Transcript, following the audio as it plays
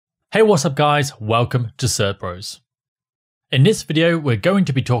Hey, what's up guys? Welcome to Cert Bros. In this video, we're going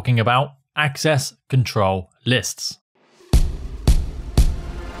to be talking about access control lists.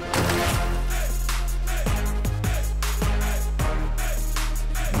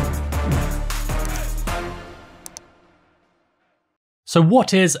 So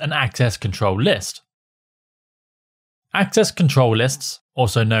what is an access control list? Access control lists,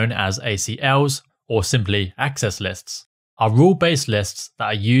 also known as ACLs or simply access lists, are rule-based lists that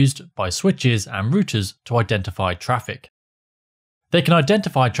are used by switches and routers to identify traffic. They can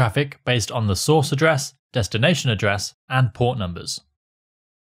identify traffic based on the source address, destination address, and port numbers.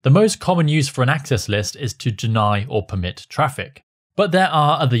 The most common use for an access list is to deny or permit traffic, but there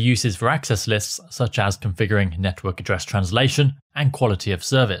are other uses for access lists such as configuring network address translation and quality of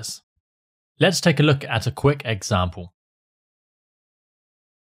service. Let's take a look at a quick example.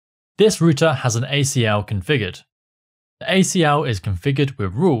 This router has an ACL configured. The ACL is configured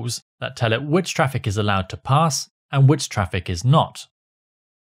with rules that tell it which traffic is allowed to pass and which traffic is not.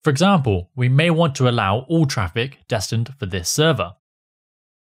 For example, we may want to allow all traffic destined for this server.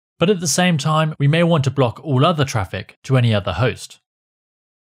 But at the same time, we may want to block all other traffic to any other host.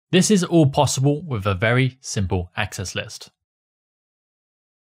 This is all possible with a very simple access list.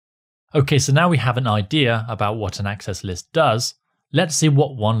 Okay, so now we have an idea about what an access list does. Let's see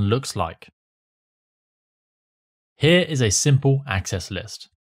what one looks like. Here is a simple access list.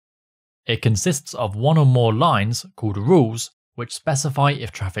 It consists of one or more lines called rules which specify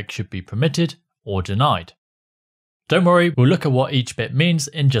if traffic should be permitted or denied. Don't worry, we'll look at what each bit means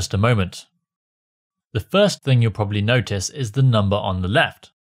in just a moment. The first thing you'll probably notice is the number on the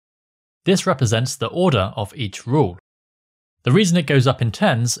left. This represents the order of each rule. The reason it goes up in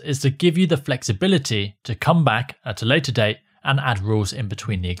tens is to give you the flexibility to come back at a later date and add rules in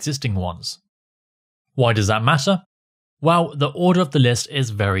between the existing ones. Why does that matter? Well, the order of the list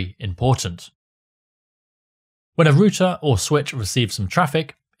is very important. When a router or switch receives some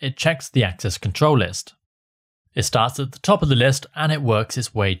traffic, it checks the access control list. It starts at the top of the list and it works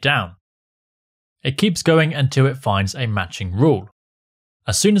its way down. It keeps going until it finds a matching rule.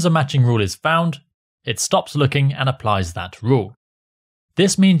 As soon as a matching rule is found, it stops looking and applies that rule.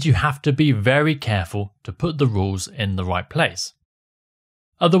 This means you have to be very careful to put the rules in the right place.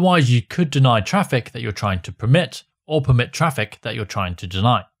 Otherwise, you could deny traffic that you're trying to permit or permit traffic that you're trying to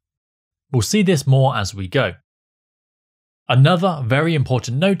deny. We'll see this more as we go. Another very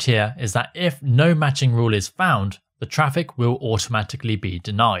important note here is that if no matching rule is found, the traffic will automatically be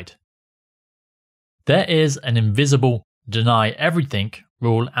denied. There is an invisible deny everything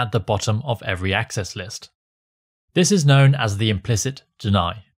rule at the bottom of every access list. This is known as the implicit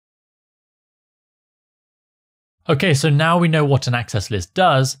deny. Okay, so now we know what an access list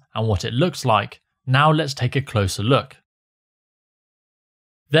does and what it looks like. Now let's take a closer look.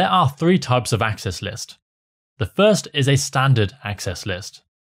 There are three types of access list. The first is a standard access list.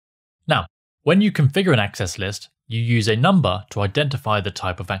 Now, when you configure an access list, you use a number to identify the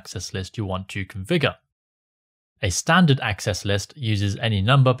type of access list you want to configure. A standard access list uses any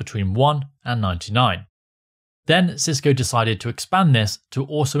number between 1 and 99. Then Cisco decided to expand this to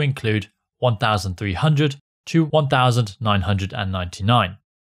also include 1300 to 1999.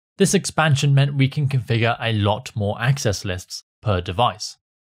 This expansion meant we can configure a lot more access lists per device.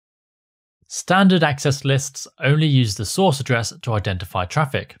 Standard access lists only use the source address to identify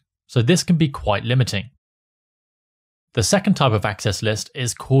traffic, so this can be quite limiting. The second type of access list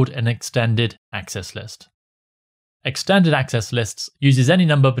is called an extended access list. Extended access lists uses any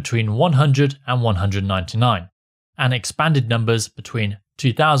number between 100 and 199, and expanded numbers between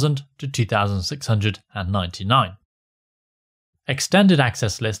 2000 to 2699. Extended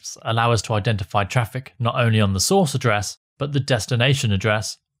access lists allow us to identify traffic not only on the source address, but the destination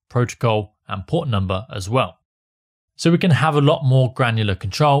address, protocol, and port number as well. So we can have a lot more granular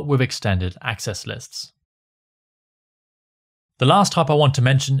control with extended access lists. The last type I want to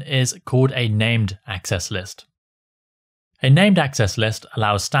mention is called a named access list. A named access list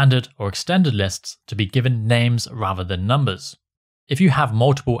allows standard or extended lists to be given names rather than numbers. If you have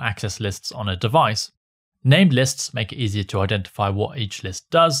multiple access lists on a device, named lists make it easier to identify what each list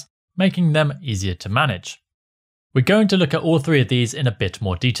does, making them easier to manage. We're going to look at all three of these in a bit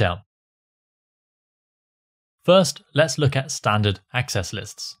more detail. First, let's look at standard access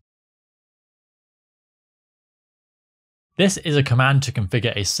lists. This is a command to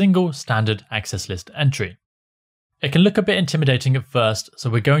configure a single standard access list entry. It can look a bit intimidating at first,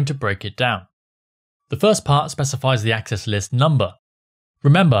 so we're going to break it down. The first part specifies the access list number.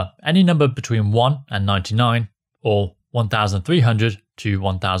 Remember, any number between 1 and 99, or 1300 to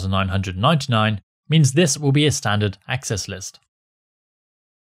 1999, means this will be a standard access list.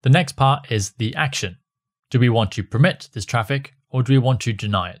 The next part is the action. Do we want to permit this traffic or do we want to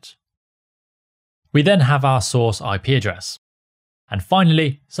deny it? We then have our source IP address. And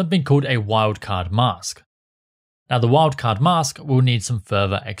finally, something called a wildcard mask. Now the wildcard mask will need some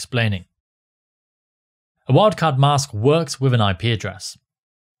further explaining. A wildcard mask works with an IP address.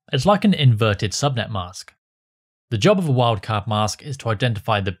 It's like an inverted subnet mask. The job of a wildcard mask is to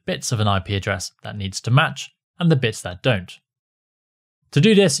identify the bits of an IP address that needs to match and the bits that don't. To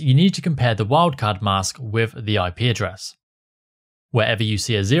do this, you need to compare the wildcard mask with the IP address. Wherever you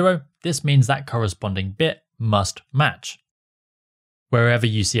see a 0, this means that corresponding bit must match. Wherever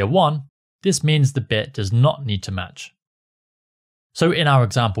you see a 1, this means the bit does not need to match. So in our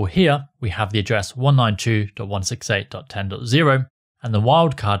example here, we have the address 192.168.10.0 and the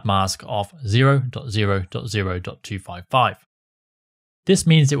wildcard mask of 0.0.0.255. This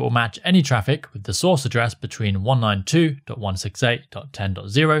means it will match any traffic with the source address between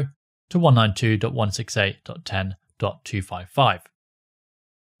 192.168.10.0 to 192.168.10.255.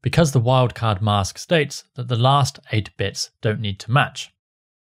 Because the wildcard mask states that the last 8 bits don't need to match.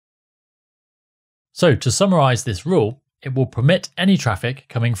 So to summarize this rule, it will permit any traffic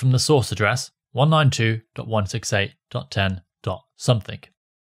coming from the source address 192.168.10.something.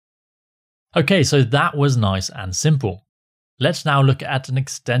 Okay, so that was nice and simple. Let's now look at an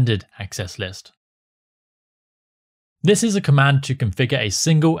extended access list. This is a command to configure a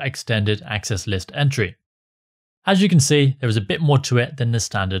single extended access list entry. As you can see, there is a bit more to it than the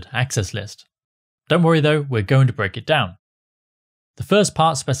standard access list. Don't worry though, we're going to break it down. The first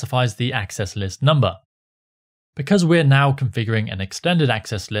part specifies the access list number. Because we're now configuring an extended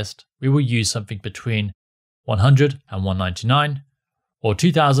access list, we will use something between 100 and 199, or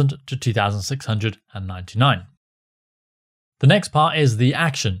 2000 to 2699. The next part is the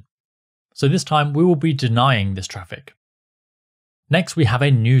action. So this time we will be denying this traffic. Next we have a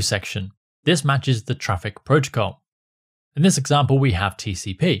new section. This matches the traffic protocol. In this example we have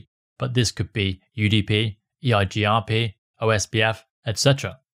TCP, but this could be UDP, EIGRP, OSPF,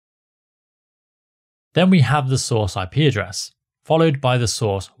 etc. Then we have the source IP address, followed by the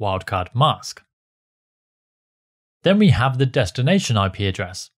source wildcard mask. Then we have the destination IP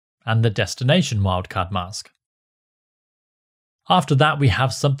address and the destination wildcard mask. After that we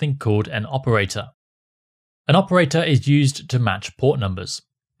have something called an operator. An operator is used to match port numbers.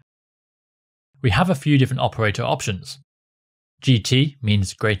 We have a few different operator options. GT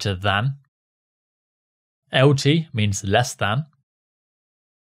means greater than, LT means less than,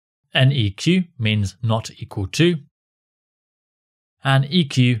 NEQ means not equal to, and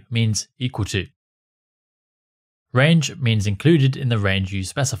EQ means equal to. Range means included in the range you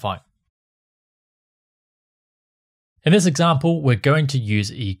specify. In this example, we're going to use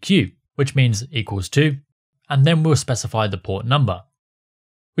EQ, which means equals to, and then we'll specify the port number.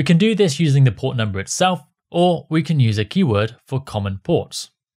 We can do this using the port number itself, or we can use a keyword for common ports.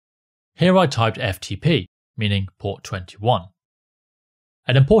 Here I typed FTP, meaning port 21.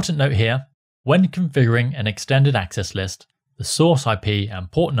 An important note here, when configuring an extended access list, the source IP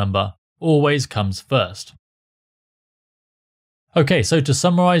and port number always comes first. Okay, so to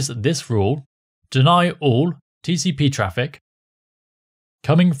summarize this rule, deny all TCP traffic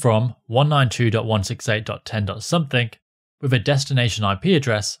coming from 192.168.10.something with a destination IP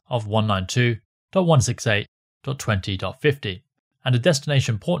address of 192.168.20.50 and a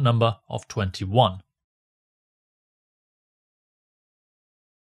destination port number of 21.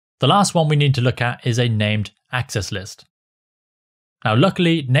 The last one we need to look at is a named access list. Now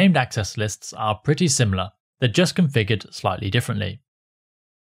luckily, named access lists are pretty similar, they're just configured slightly differently.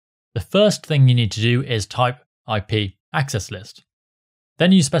 The first thing you need to do is type IP access list.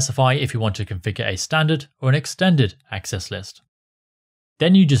 Then you specify if you want to configure a standard or an extended access list.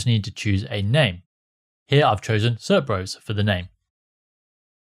 Then you just need to choose a name. Here I've chosen Certbros for the name.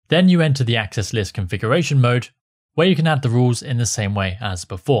 Then you enter the access list configuration mode, where you can add the rules in the same way as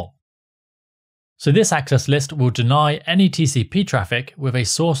before. So this access list will deny any TCP traffic with a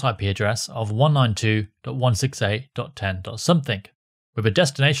source IP address of 192.168.10.something, with a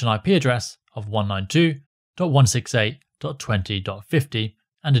destination IP address of 192.168.20.50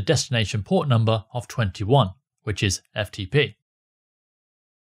 and a destination port number of 21, which is FTP.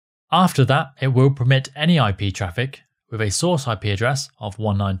 After that, it will permit any IP traffic with a source IP address of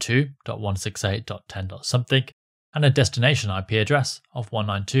 192.168.10.something and a destination IP address of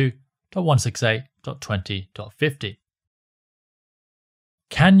 192.168.20.50.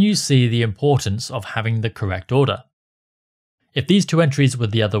 Can you see the importance of having the correct order? If these two entries were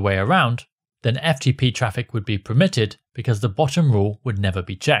the other way around, then FTP traffic would be permitted because the bottom rule would never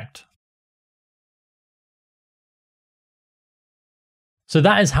be checked. So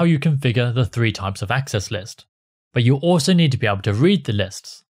that is how you configure the 3 types of access list. But you also need to be able to read the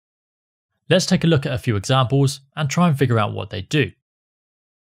lists. Let's take a look at a few examples and try and figure out what they do.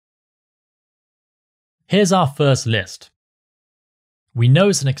 Here's our first list. We know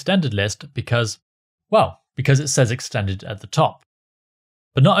it's an extended list because it says extended at the top.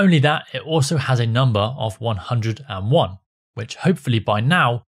 But not only that, it also has a number of 101, which hopefully by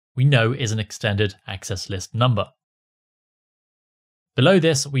now we know is an extended access list number. Below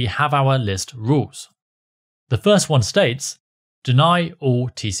this, we have our list rules. The first one states, deny all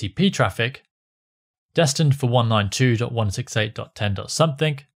TCP traffic destined for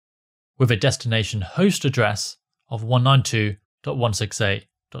 192.168.10.something with a destination host address of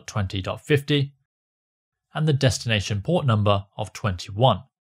 192.168.20.50 and the destination port number of 21.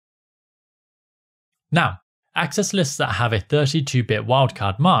 Now, access lists that have a 32-bit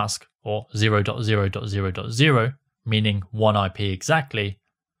wildcard mask, or 0.0.0.0, meaning one IP exactly,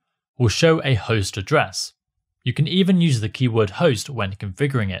 will show a host address. You can even use the keyword host when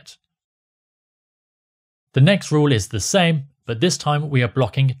configuring it. The next rule is the same, but this time we are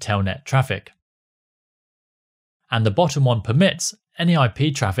blocking telnet traffic. And the bottom one permits any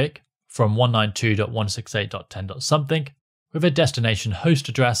IP traffic from 192.168.10.something with a destination host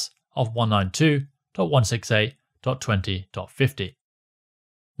address of 192.168.20.50.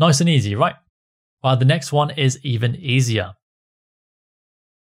 Nice and easy, right? While the next one is even easier.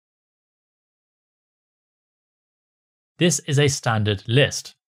 This is a standard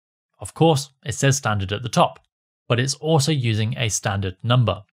list. Of course, it says standard at the top, but it's also using a standard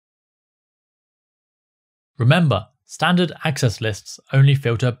number. Remember, standard access lists only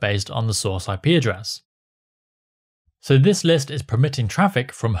filter based on the source IP address. So this list is permitting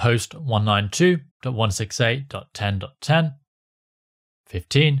traffic from host 192.168.10.10,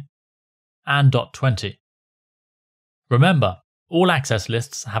 15, and .20. Remember, all access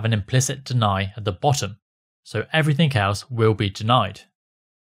lists have an implicit deny at the bottom, so everything else will be denied.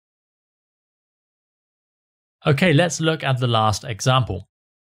 Okay, let's look at the last example.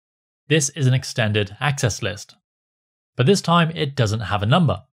 This is an extended access list, but this time it doesn't have a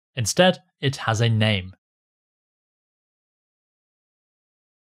number. Instead, it has a name.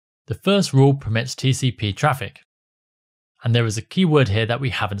 The first rule permits TCP traffic, and there is a keyword here that we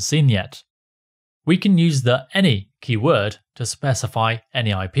haven't seen yet. We can use the any keyword to specify any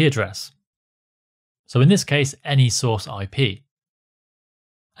IP address. So in this case, any source IP.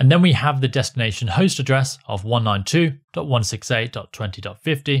 And then we have the destination host address of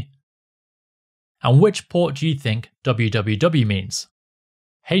 192.168.20.50. And which port do you think www means?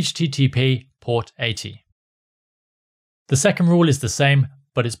 HTTP port 80. The second rule is the same,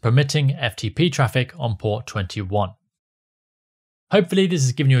 but it's permitting FTP traffic on port 21. Hopefully this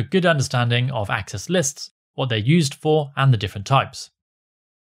has given you a good understanding of access lists, what they're used for, and the different types.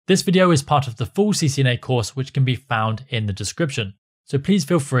 This video is part of the full CCNA course, which can be found in the description, so please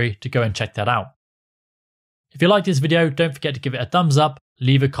feel free to go and check that out. If you like this video, don't forget to give it a thumbs up,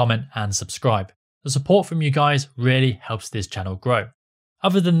 leave a comment, and subscribe. The support from you guys really helps this channel grow.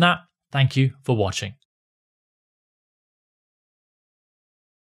 Other than that, thank you for watching.